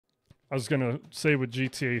I was going to say with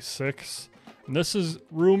GTA 6, and this is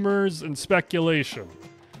rumors and speculation,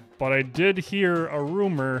 but I did hear a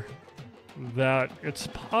rumor that it's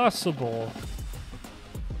possible.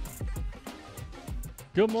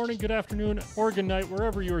 Good morning, good afternoon, or good night,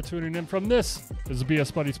 wherever you are tuning in from. This is the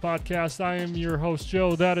BS Buddies podcast. I am your host,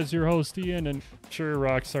 Joe. That is your host, Ian. And sure,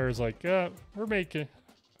 Rockstar is like,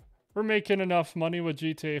 we're making enough money with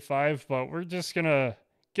GTA 5, but we're just gonna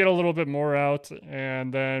get a little bit more out,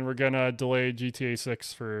 and then we're gonna delay GTA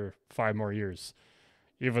 6 for 5 more years.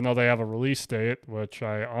 Even though they have a release date, which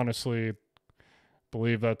I honestly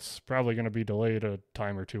believe that's probably going to be delayed a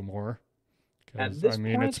time or two more. At Because, this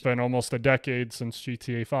it's point, been almost a decade since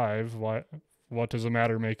GTA 5. What does it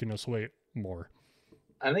matter making us wait more?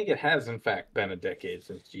 I think it has in fact been a decade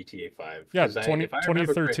since GTA 5. Yeah, Because if I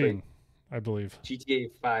remember correctly, 2013, I believe.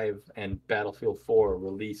 GTA 5 and Battlefield 4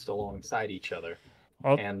 released alongside each other.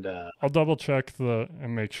 I'll, And I'll double check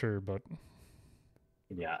and make sure, but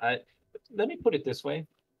yeah, let me put it this way.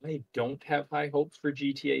 I don't have high hopes for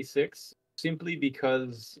GTA 6 simply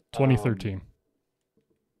because 2013.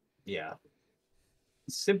 yeah.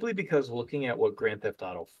 Simply because looking at what Grand Theft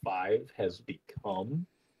Auto 5 has become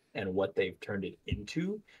and what they've turned it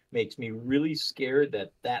into makes me really scared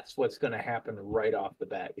that that's what's going to happen right off the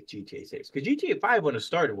bat with GTA 6. Because GTA 5, when it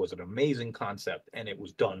started, was an amazing concept and it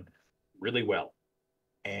was done really well.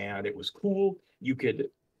 And it was cool. You could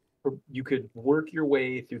work your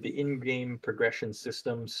way through the in-game progression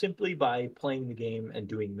system simply by playing the game and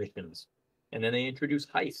doing missions. And then they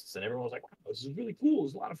introduced heists, and everyone was like, "Wow, this is really cool.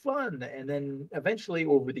 It's a lot of fun." And then eventually,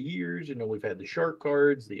 over the years, we've had the shark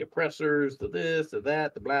cards, the oppressors, the this, the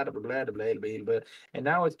that, the blah, blah, blah, blah, blah, blah, blah. And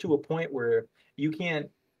now it's to a point where you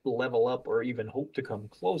can't level up or even hope to come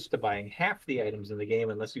close to buying half the items in the game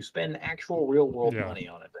unless you spend actual real world Yeah. money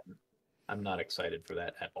on it. And I'm not excited for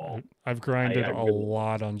that at all. I've grinded I a really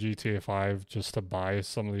lot on GTA 5 just to buy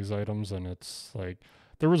some of these items, and it's like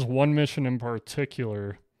there was one mission in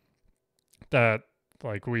particular that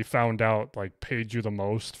like we found out like paid you the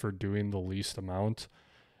most for doing the least amount.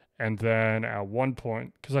 And then at one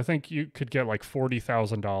point, because I think you could get like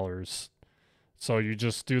 $40,000. So you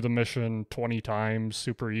just do the mission 20 times,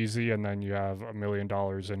 super easy, and then you have $1 million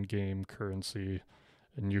in game currency,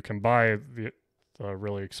 and you can buy the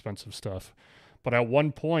really expensive stuff. But at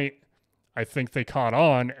one point, I think they caught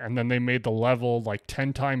on, and then they made the level like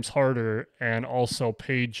 10 times harder and also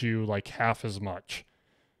paid you like half as much.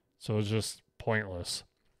 So it's just pointless.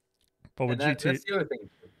 But with And that GTA, that's the other thing.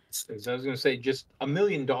 Is I was going to say, just $1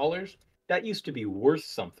 million that used to be worth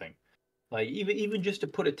something. Like even just to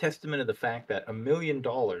put a testament of the fact that $1 million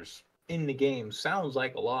in the game sounds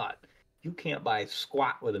like a lot. You can't buy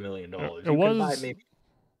squat with $1 million. it You can buy was maybe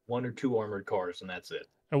one or two armored cars, and that's it.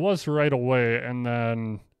 it was right away, and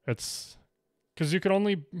then it's because you could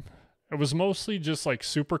only. It was mostly just like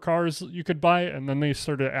supercars you could buy, and then they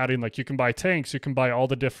started adding like you can buy tanks, you can buy all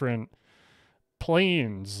the different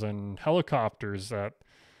planes and helicopters that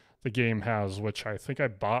the game has, which I think I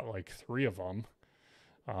bought like 3 of them.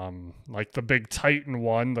 Like the big Titan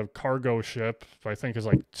one, the cargo ship, I think is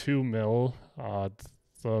like 2 mil.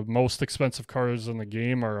 The most expensive cars in the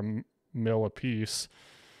game are a mil a piece.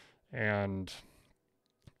 And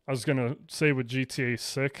I was gonna say with GTA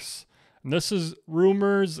 6, and this is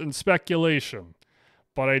rumors and speculation,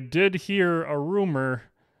 but I did hear a rumor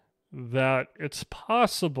that it's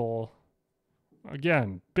possible.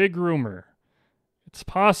 Again, big rumor. It's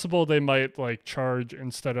possible they might like charge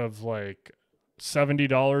instead of like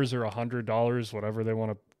 $70 or $100, whatever they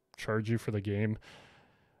want to charge you for the game.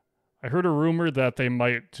 I heard a rumor that they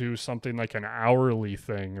might do something like an hourly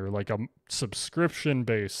thing or like a subscription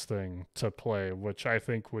based thing to play, which I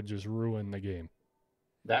think would just ruin the game.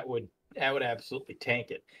 That would absolutely tank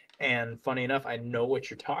it. And funny enough, I know what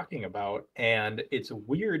you're talking about, and it's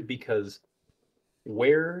weird because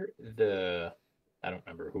where the I don't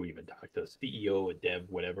remember who even talked to the CEO, a dev,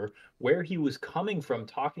 whatever, where he was coming from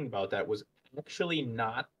talking about that was actually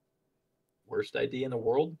not the worst idea in the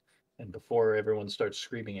world. And before everyone starts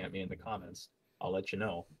screaming at me in the comments, I'll let you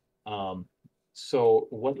know. Um, so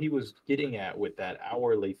what he was getting at with that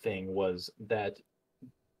hourly thing was that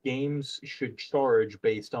games should charge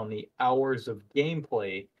based on the hours of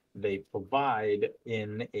gameplay they provide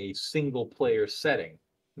in a single player setting.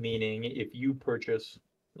 Meaning, if you purchase,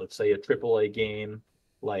 let's say, a AAA game,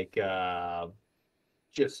 like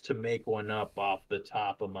just to make one up off the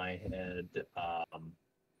top of my head,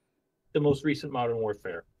 the most recent Modern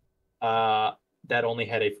Warfare, uh, that only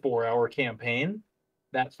had a 4 hour campaign.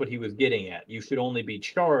 That's what he was getting at. You should only be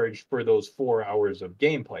charged for those 4 hours of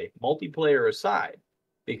gameplay, multiplayer aside.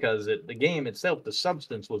 because the game itself, the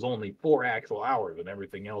substance was only 4 actual hours, and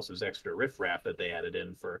everything else is extra riffraff that they added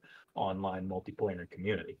in for online multiplayer and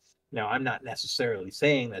community. Now, I'm not necessarily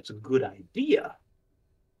saying that's a good idea,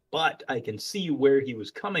 but I can see where he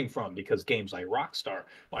was coming from because games like Rockstar,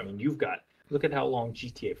 well, I mean, look at how long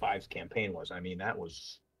GTA 5's campaign was. I mean, that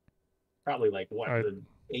was probably like what, I the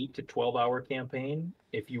 8 to 12 hour campaign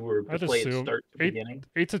if you were to I'd play it assume start to beginning.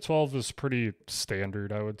 8 to 12 is pretty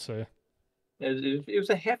standard, I would say. It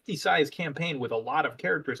was a hefty sized campaign with a lot of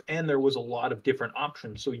characters, and there was a lot of different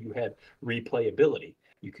options. So you had replayability.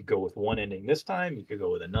 You could go with one ending this time, you could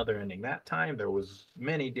go with another ending that time. There was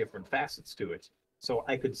many different facets to it. So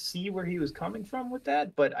I could see where he was coming from with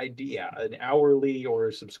that, but idea an hourly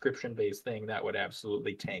or subscription based thing that would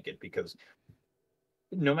absolutely tank it because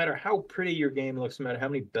no matter how pretty your game looks, no matter how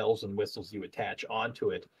many bells and whistles you attach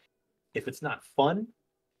onto it, if it's not fun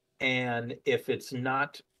and if it's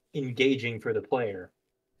not engaging for the player,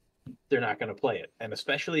 they're not going to play it. And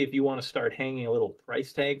especially if you want to start hanging a little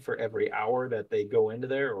price tag for every hour that they go into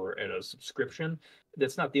there or at a subscription,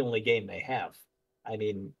 that's not the only game they have. I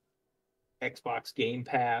mean, Xbox Game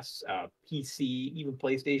Pass, PC, even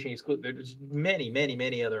PlayStation exclusive. There's many, many,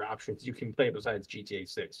 many other options you can play besides GTA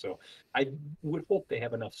 6. So I would hope they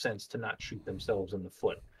have enough sense to not shoot themselves in the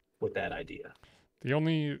foot with that idea. The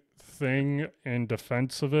only thing in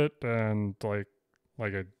defense of it, and like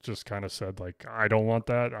I just kind of said, like I don't want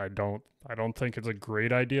that. I don't think it's a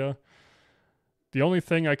great idea. The only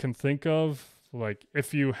thing I can think of, like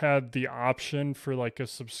if you had the option for like a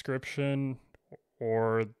subscription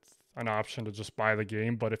or an option to just buy the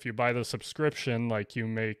game, but if you buy the subscription, like you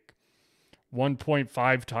make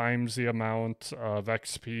 1.5 times the amount of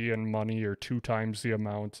XP and money or 2 times the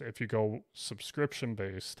amount if you go subscription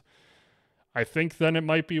based. I think then it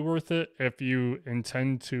might be worth it if you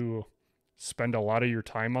intend to spend a lot of your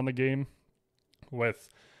time on the game. With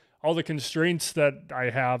all the constraints that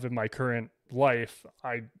I have in my current life,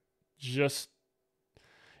 I just,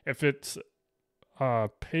 if it's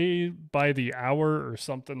pay by the hour or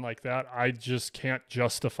something like that, I just can't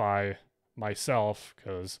justify myself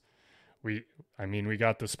because we, I mean, we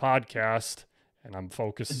got this podcast and I'm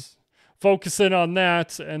focusing on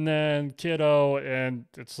that, and then kiddo, and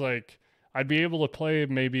it's like I'd be able to play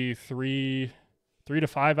maybe 3 to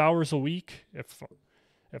 5 hours a week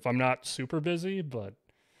if I'm not super busy, but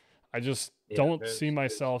I just Yeah, don't see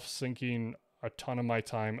myself sinking a ton of my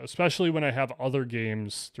time, especially when I have other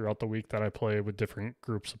games throughout the week that I play with different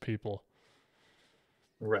groups of people.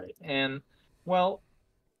 right. And well,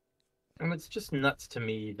 I mean, it's just nuts to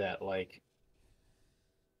me that like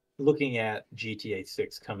looking at GTA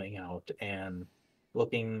 6 coming out and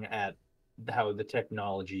looking at how the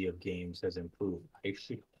technology of games has improved, I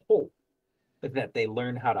should hope that they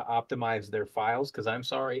learn how to optimize their files. Because I'm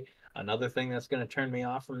sorry, another thing that's going to turn me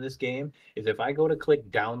off from this game is if I go to click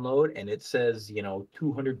download and it says,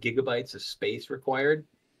 200 gigabytes of space required.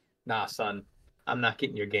 Nah, son, I'm not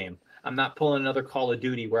getting your game. I'm not pulling another Call of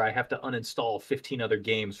Duty where I have to uninstall 15 other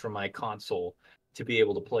games from my console to be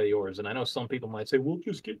able to play yours. And I know some people might say, well,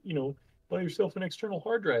 just get, buy yourself an external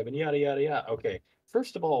hard drive and yada, yada, yada. Okay.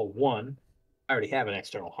 First of all, one, I already have an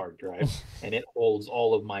external hard drive and it holds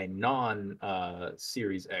all of my non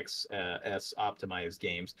Series X S optimized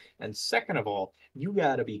games. And second of all, you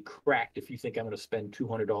got to be cracked if you think I'm going to spend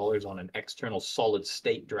 $200 on an external solid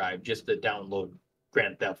state drive just to download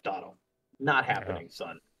Grand Theft Auto. Not Yeah. happening,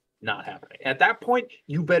 son. Not happening. At that point,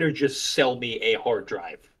 you better just sell me a hard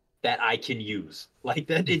drive that I can use. Like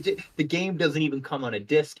that, the game doesn't even come on a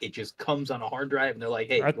disc; it just comes on a hard drive, and they're like,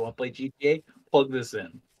 "Hey, That you want to play GTA? Plug this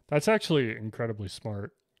in." that's actually incredibly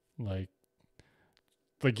smart. Like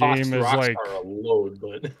the Costs game is like Rockstar a load,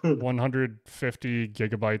 but 150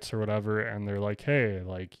 gigabytes or whatever, and they're like, hey,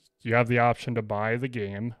 like you have the option to buy the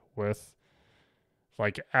game with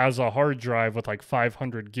like as a hard drive with like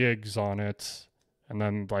 500 gigs on it, and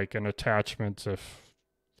then like an attachment if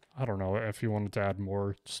I don't know if you wanted to add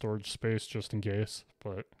more storage space just in case.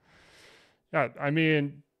 But yeah, I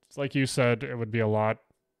mean, like you said, it would be a lot,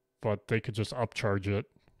 but they could just upcharge it.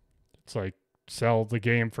 It's like sell the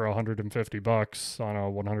game for 150 bucks on a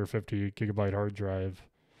 150 gigabyte hard drive.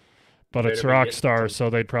 you But it's better be getting Rockstar, some. so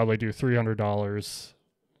they'd probably do $300.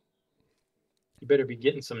 You better be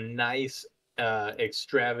getting some nice,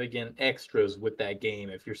 extravagant extras with that game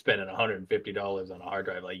if you're spending $150 on a hard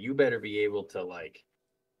drive. Like you better be able to like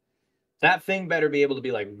that thing better be able to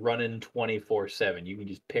be like running 24/7. You can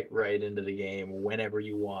just pick right into the game whenever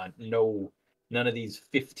you want. No, none of these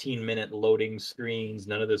 15-minute loading screens,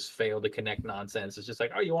 none of this fail to connect nonsense. It's just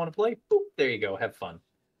like, oh, you want to play? Boop, there you go. Have fun.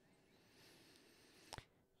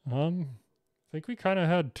 I think we kind of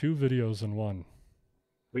had two videos in one.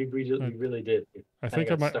 We really did. We I kinda think I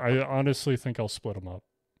got might. stuck I honestly think I'll split them up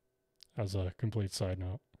as a complete side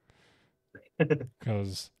note on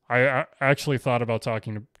because I actually thought about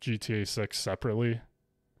talking to GTA 6 separately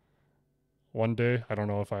one day. I don't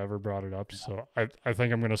know if I ever brought it up, so I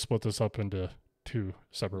think I'm gonna split this up into two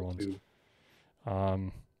separate ones. two.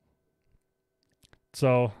 Um.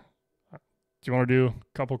 So, do you want to do a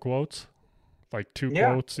couple quotes, like two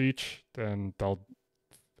Yeah. quotes each? Then they'll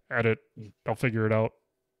edit. They'll figure it out.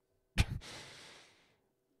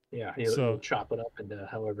 Yeah, So you'll chop it up into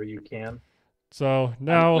however you can. so I'm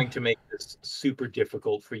now going to make this super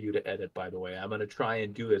difficult for you to edit, by the way. I'm going to try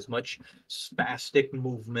and do as much spastic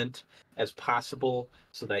movement as possible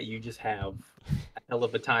so that you just have a hell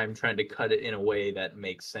of a time trying to cut it in a way that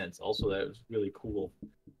makes sense. Also, that was really cool.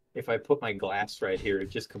 If I put my glass right here, it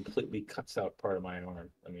just completely cuts out part of my arm.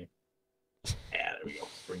 Let me, there we go.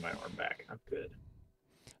 Bring my arm back. I'm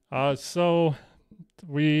good. so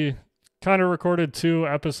we kind of recorded 2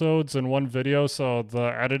 episodes in one video, so the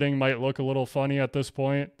editing might look a little funny at this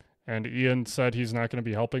point. And Ian said he's not going to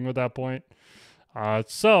be helping with that point.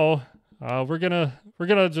 So we're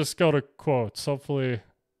gonna just go to quotes. Hopefully,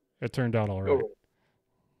 it turned out all right. Oh,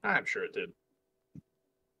 I'm sure it did.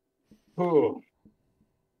 Oh,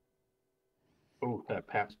 oh, that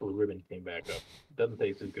Pabst Blue Ribbon came back up. Doesn't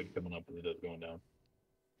taste as good coming up as it does going down.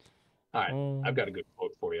 All right, I've got a good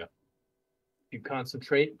quote for you. If you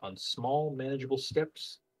concentrate on small, manageable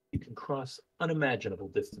steps, you can cross unimaginable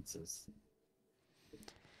distances.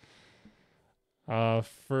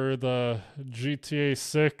 For the GTA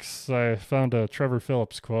 6, I found a Trevor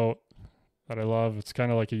Phillips quote that I love. It's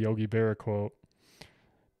kind of like a Yogi Berra quote.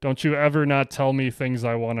 Don't you ever not tell me things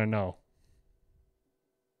I want to know.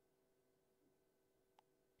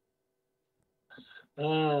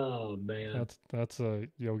 Oh man, That's a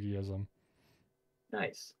Yogiism.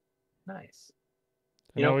 nice, nice.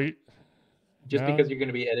 You You know, know, just yeah, because you're going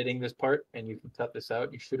to be editing this part and you can cut this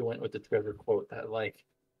out, you should have went with the Trevor quote that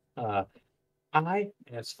uh, I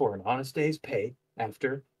asked for an honest day's pay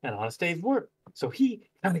after an honest day's work. So he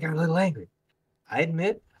kind of got a little angry. I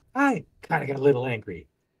admit, I kind of got a little angry.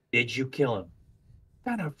 Did you kill him?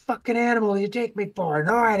 What kind of fucking animal you take me for?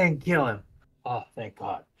 No, I didn't kill him. Oh, thank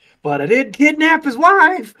God. But I did kidnap his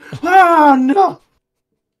wife. Oh, no.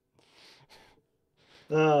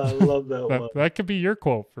 Oh, I love that one. that could be your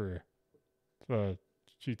quote for the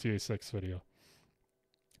GTA 6 video.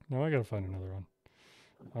 No, I gotta find another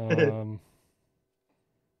one.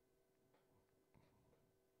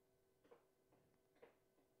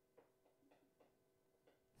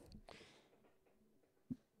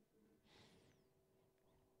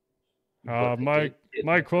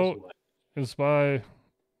 My quote is by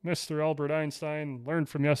Mr. Albert Einstein. Learn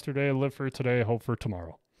from yesterday, live for today, hope for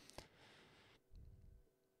tomorrow.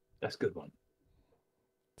 That's a good one.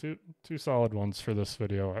 Two solid ones for this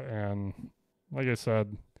video, and like I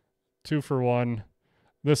said, 2 for 1.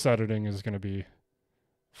 This editing is going to be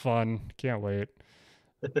fun. Can't wait.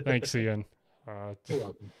 Thanks, Ian. You're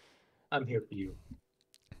welcome. I'm here for you.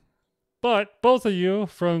 But both of you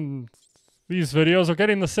from these videos are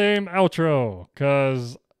getting the same outro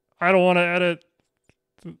because I don't want to edit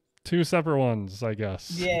 2 separate ones, I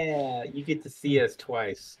guess. Yeah, you get to see us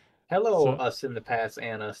twice. Hello, So- us in the past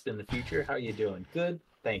and us in the future. How you doing? Good.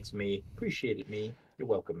 Thanks, me. Appreciate it, me. You're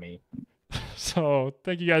welcome, me. So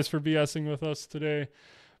thank you guys for BSing with us today.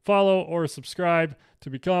 Follow or subscribe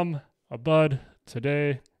to become a bud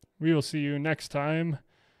today. We will see you next time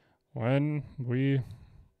when we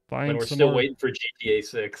find When we're some still more. waiting for GTA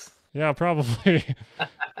 6. Yeah, probably.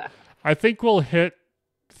 I think we'll hit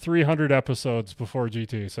 300 episodes before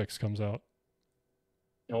GTA 6 comes out.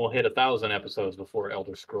 And we'll hit 1,000 episodes before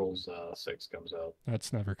Elder Scrolls 6 comes out.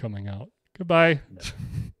 That's never coming out. Goodbye.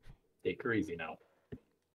 Take her easy now.